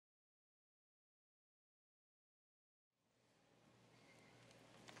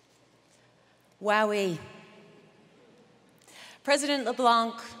Wowee. President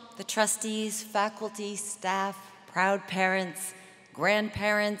LeBlanc, the trustees, faculty, staff, proud parents,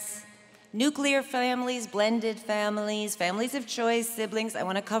 grandparents, nuclear families, blended families, families of choice, siblings, I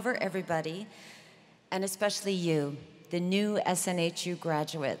want to cover everybody, and especially you, the new SNHU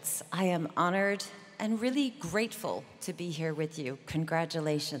graduates. I am honored and really grateful to be here with you.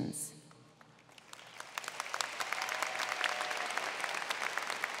 Congratulations.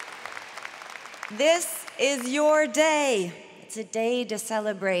 This is your day. It's a day to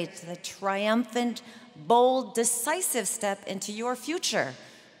celebrate the triumphant, bold, decisive step into your future,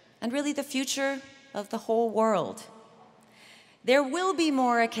 and really the future of the whole world. There will be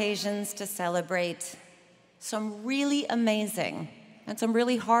more occasions to celebrate. Some really amazing and some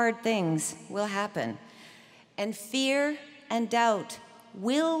really hard things will happen. And fear and doubt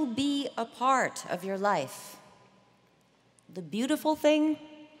will be a part of your life. The beautiful thing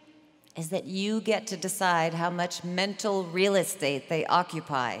is that you get to decide how much mental real estate they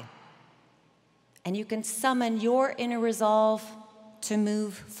occupy. And you can summon your inner resolve to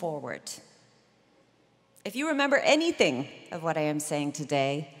move forward. If you remember anything of what I am saying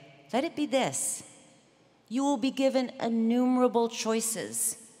today, let it be this. You will be given innumerable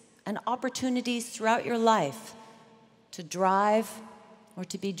choices and opportunities throughout your life to drive or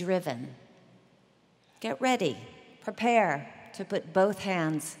to be driven. Get ready, prepare to put both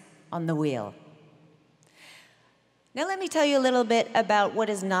hands on the wheel. Now let me tell you a little bit about what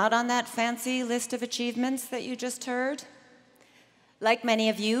is not on that fancy list of achievements that you just heard. Like many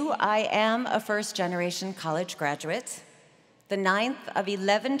of you, I am a first-generation college graduate, the 9th of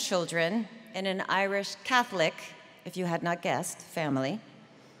 11 children in an Irish Catholic, if you had not guessed, family.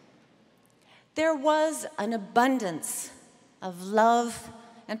 There was an abundance of love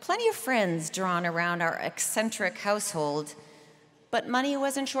and plenty of friends drawn around our eccentric household, but money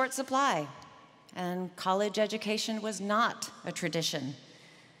was in short supply, and college education was not a tradition.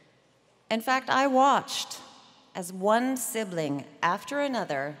 In fact, I watched as one sibling after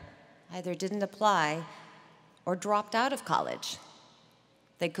another either didn't apply or dropped out of college.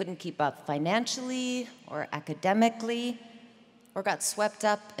 They couldn't keep up financially or academically, or got swept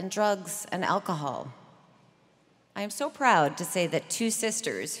up in drugs and alcohol. I am so proud to say that 2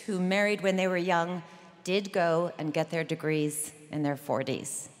 sisters who married when they were young did go and get their degrees in their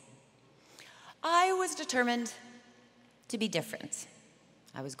 40s. I was determined to be different.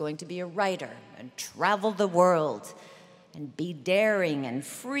 I was going to be a writer and travel the world and be daring and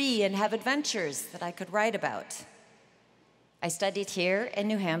free and have adventures that I could write about. I studied here in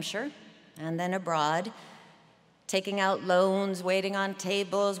New Hampshire and then abroad, taking out loans, waiting on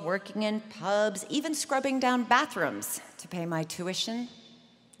tables, working in pubs, even scrubbing down bathrooms to pay my tuition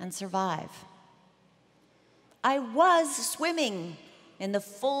and survive. I was swimming in the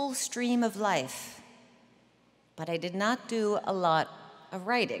full stream of life, but I did not do a lot of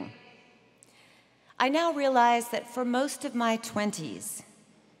writing. I now realize that for most of my 20s,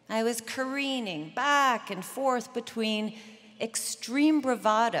 I was careening back and forth between extreme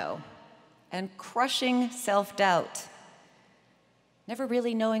bravado and crushing self-doubt, never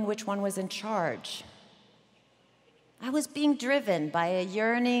really knowing which one was in charge. I was being driven by a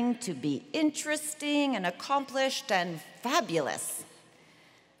yearning to be interesting and accomplished and fabulous.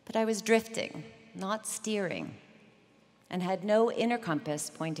 But I was drifting, not steering, and had no inner compass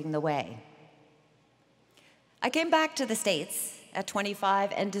pointing the way. I came back to the States at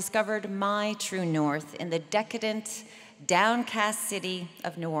 25 and discovered my true north in the decadent, downcast city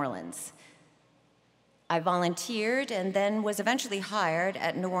of New Orleans. I volunteered and then was eventually hired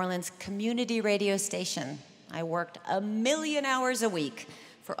at New Orleans community radio station. I worked 1 million hours a week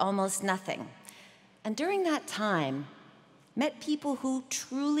for almost nothing. And during that time, met people who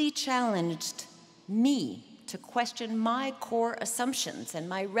truly challenged me to question my core assumptions and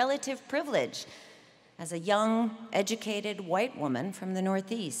my relative privilege as a young, educated white woman from the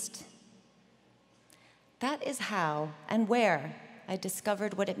Northeast. That is how and where I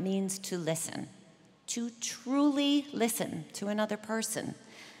discovered what it means to listen, to truly listen to another person.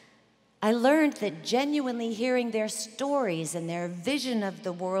 I learned that genuinely hearing their stories and their vision of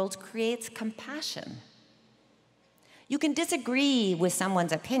the world creates compassion. You can disagree with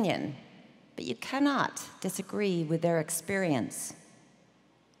someone's opinion, but you cannot disagree with their experience.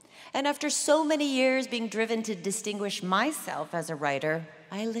 And after so many years being driven to distinguish myself as a writer,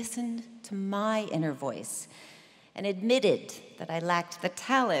 I listened to my inner voice and admitted that I lacked the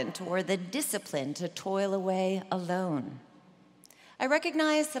talent or the discipline to toil away alone. I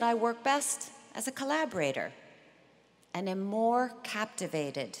recognized that I work best as a collaborator and am more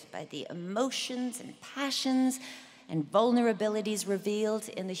captivated by the emotions and passions and vulnerabilities revealed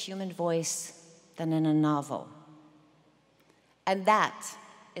in the human voice than in a novel. And that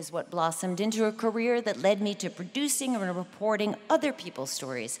is what blossomed into a career that led me to producing and reporting other people's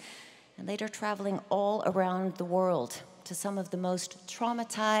stories, and later traveling all around the world to some of the most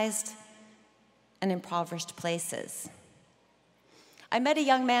traumatized and impoverished places. I met a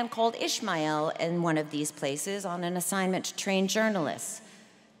young man called Ishmael in one of these places on an assignment to train journalists.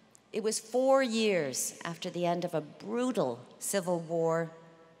 It was 4 years after the end of a brutal civil war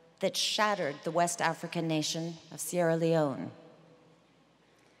that shattered the West African nation of Sierra Leone.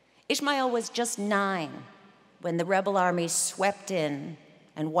 Ishmael was just 9 when the rebel army swept in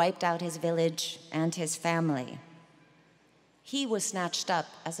and wiped out his village and his family. He was snatched up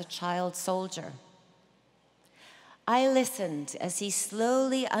as a child soldier. I listened as he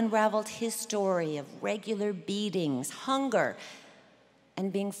slowly unraveled his story of regular beatings, hunger,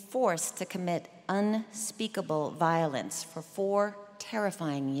 and being forced to commit unspeakable violence for 4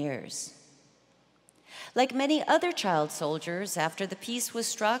 terrifying years. Like many other child soldiers, after the peace was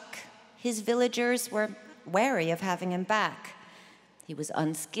struck, his villagers were wary of having him back. He was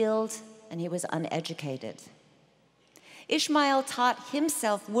unskilled and he was uneducated. Ishmael taught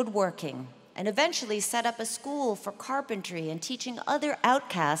himself woodworking and eventually set up a school for carpentry and teaching other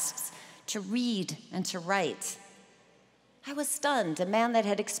outcasts to read and to write. I was stunned, a man that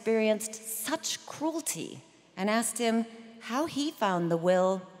had experienced such cruelty, and asked him how he found the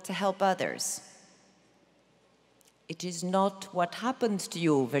will to help others. "It is not what happens to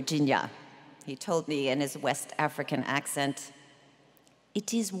you, Virginia," he told me in his West African accent.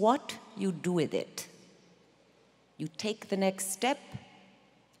 "It is what you do with it. You take the next step,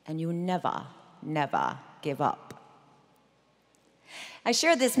 and you never, never give up." I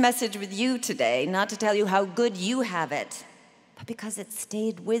share this message with you today, not to tell you how good you have it, but because it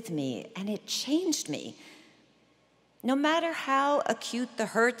stayed with me and it changed me. No matter how acute the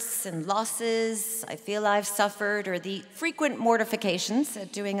hurts and losses I feel I've suffered or the frequent mortifications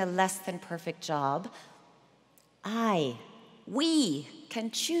at doing a less than perfect job, we can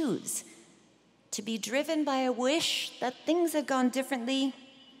choose to be driven by a wish that things had gone differently,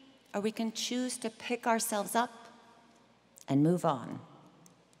 or we can choose to pick ourselves up and move on.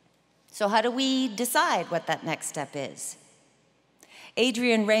 So how do we decide what that next step is?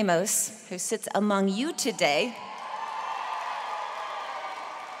 Adrian Ramos, who sits among you today,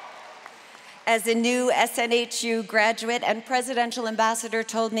 as a new SNHU graduate and presidential ambassador,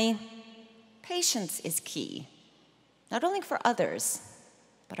 told me, patience is key, not only for others,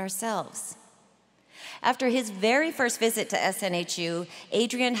 but ourselves. After his very first visit to SNHU,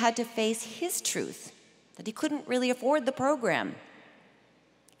 Adrian had to face his truth, that he couldn't really afford the program.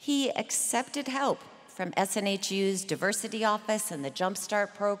 He accepted help from SNHU's diversity office and the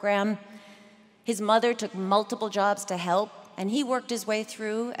Jumpstart program. His mother took multiple jobs to help, and he worked his way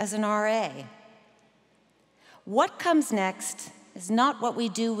through as an RA. What comes next is not what we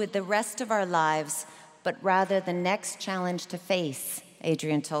do with the rest of our lives, but rather the next challenge to face,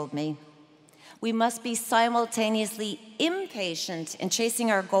 Adrian told me. We must be simultaneously impatient in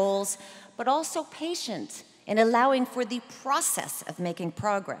chasing our goals, but also patient in allowing for the process of making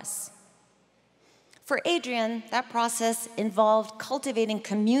progress. For Adrian, that process involved cultivating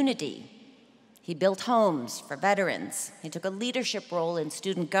community. He built homes for veterans. He took a leadership role in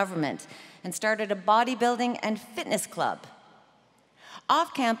student government and started a bodybuilding and fitness club.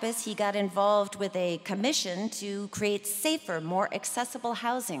 Off campus, he got involved with a commission to create safer, more accessible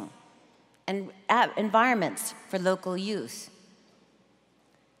housing and environments for local youth.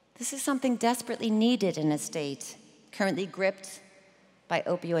 This is something desperately needed in a state currently gripped by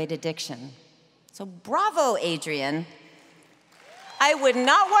opioid addiction. So bravo, Adrian. I would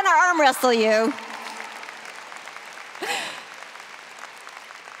not want to arm wrestle you.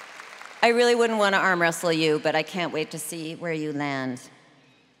 I really wouldn't want to arm wrestle you, but I can't wait to see where you land.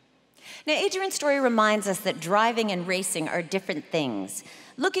 Now, Adrian's story reminds us that driving and racing are different things.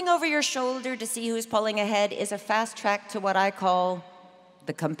 Looking over your shoulder to see who's pulling ahead is a fast track to what I call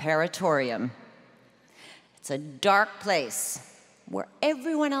the comparatorium. It's a dark place where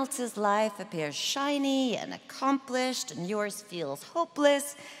everyone else's life appears shiny and accomplished and yours feels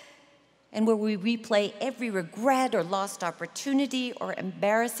hopeless, and where we replay every regret or lost opportunity or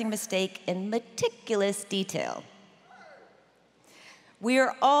embarrassing mistake in meticulous detail. We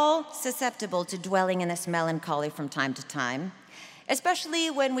are all susceptible to dwelling in this melancholy from time to time, especially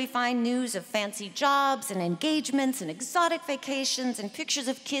when we find news of fancy jobs and engagements and exotic vacations and pictures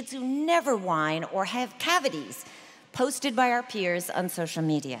of kids who never whine or have cavities posted by our peers on social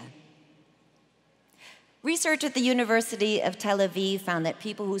media. Research at the University of Tel Aviv found that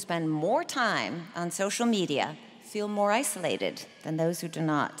people who spend more time on social media feel more isolated than those who do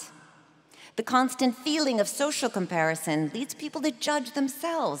not. The constant feeling of social comparison leads people to judge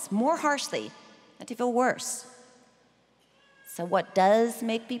themselves more harshly and to feel worse. So what does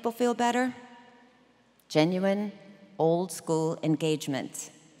make people feel better? Genuine, old-school engagement.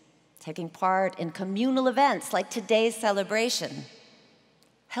 Taking part in communal events like today's celebration.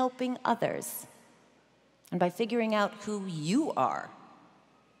 Helping others. And by figuring out who you are.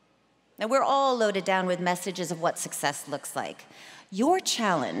 Now, we're all loaded down with messages of what success looks like. Your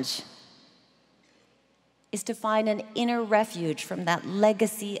challenge is to find an inner refuge from that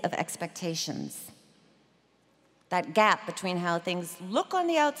legacy of expectations. That gap between how things look on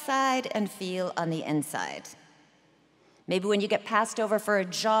the outside and feel on the inside. Maybe when you get passed over for a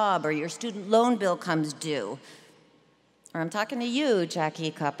job or your student loan bill comes due. Or I'm talking to you,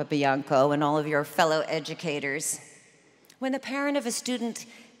 Jackie Capabianco, and all of your fellow educators. When the parent of a student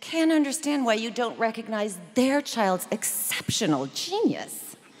can't understand why you don't recognize their child's exceptional genius.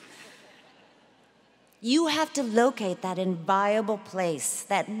 You have to locate that inviolable place,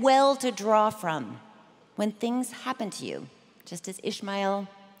 that well to draw from, when things happen to you, just as Ishmael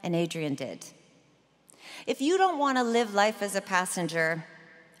and Adrian did. If you don't want to live life as a passenger,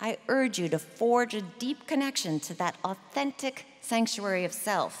 I urge you to forge a deep connection to that authentic sanctuary of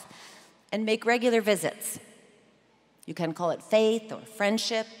self and make regular visits. You can call it faith or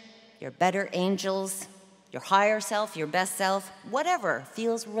friendship, your better angels, your higher self, your best self, whatever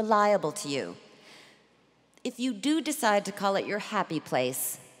feels reliable to you. If you do decide to call it your happy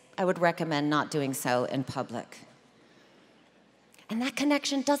place, I would recommend not doing so in public. And that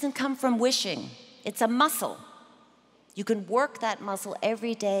connection doesn't come from wishing. It's a muscle. You can work that muscle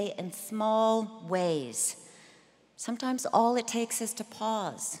every day in small ways. Sometimes all it takes is to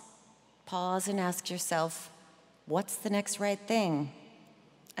pause. Pause and ask yourself, what's the next right thing?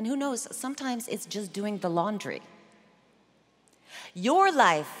 And who knows, sometimes it's just doing the laundry. Your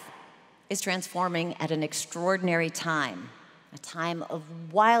life is transforming at an extraordinary time, a time of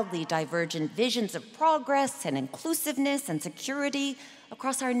wildly divergent visions of progress and inclusiveness and security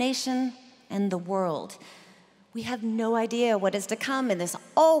across our nation and the world. We have no idea what is to come in this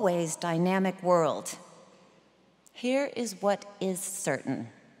always dynamic world. Here is what is certain.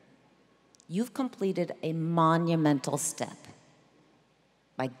 You've completed a monumental step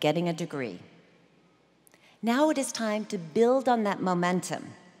by getting a degree. Now it is time to build on that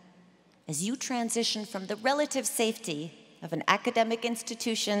momentum as you transition from the relative safety of an academic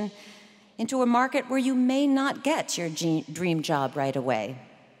institution into a market where you may not get your dream job right away.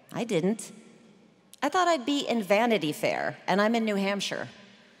 I didn't. I thought I'd be in Vanity Fair, and I'm in New Hampshire,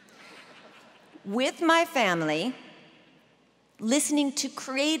 with my family, listening to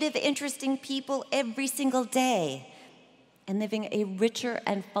creative, interesting people every single day, and living a richer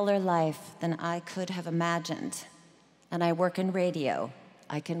and fuller life than I could have imagined. And I work in radio.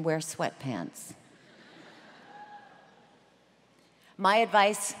 I can wear sweatpants. My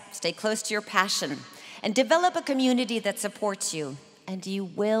advice, stay close to your passion and develop a community that supports you, and you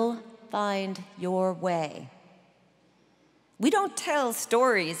will find your way. We don't tell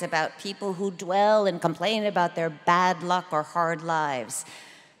stories about people who dwell and complain about their bad luck or hard lives.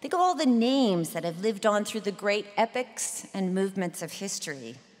 Think of all the names that have lived on through the great epics and movements of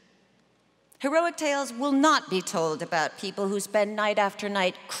history. Heroic tales will not be told about people who spend night after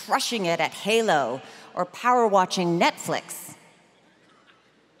night crushing it at Halo or power watching Netflix.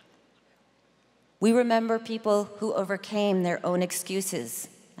 We remember people who overcame their own excuses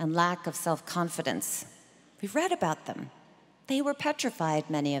and lack of self-confidence. We've read about them. They were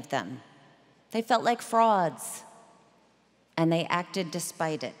petrified, many of them. They felt like frauds, and they acted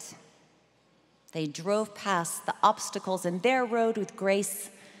despite it. They drove past the obstacles in their road with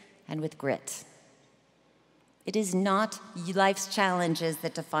grace and with grit. It is not life's challenges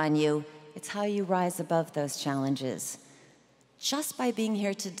that define you, it's how you rise above those challenges. Just by being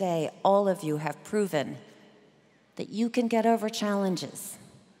here today, all of you have proven that you can get over challenges.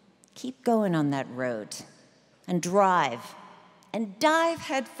 Keep going on that road and drive and dive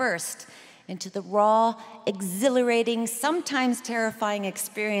headfirst into the raw, exhilarating, sometimes terrifying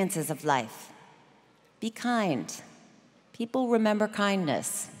experiences of life. Be kind. People remember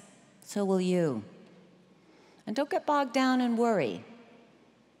kindness. So will you. And don't get bogged down and worry.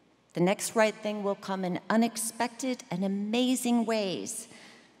 The next right thing will come in unexpected and amazing ways.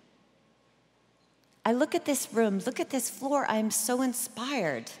 I look at this room, look at this floor, I'm so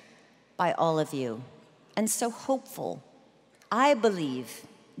inspired by all of you and so hopeful. I believe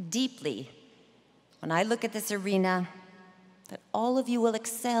deeply when I look at this arena that all of you will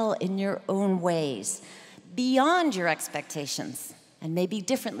excel in your own ways, beyond your expectations, and maybe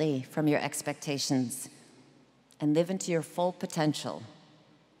differently from your expectations, and live into your full potential.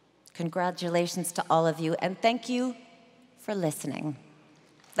 Congratulations to all of you, and thank you for listening.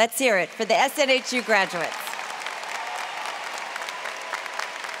 Let's hear it for the SNHU graduates.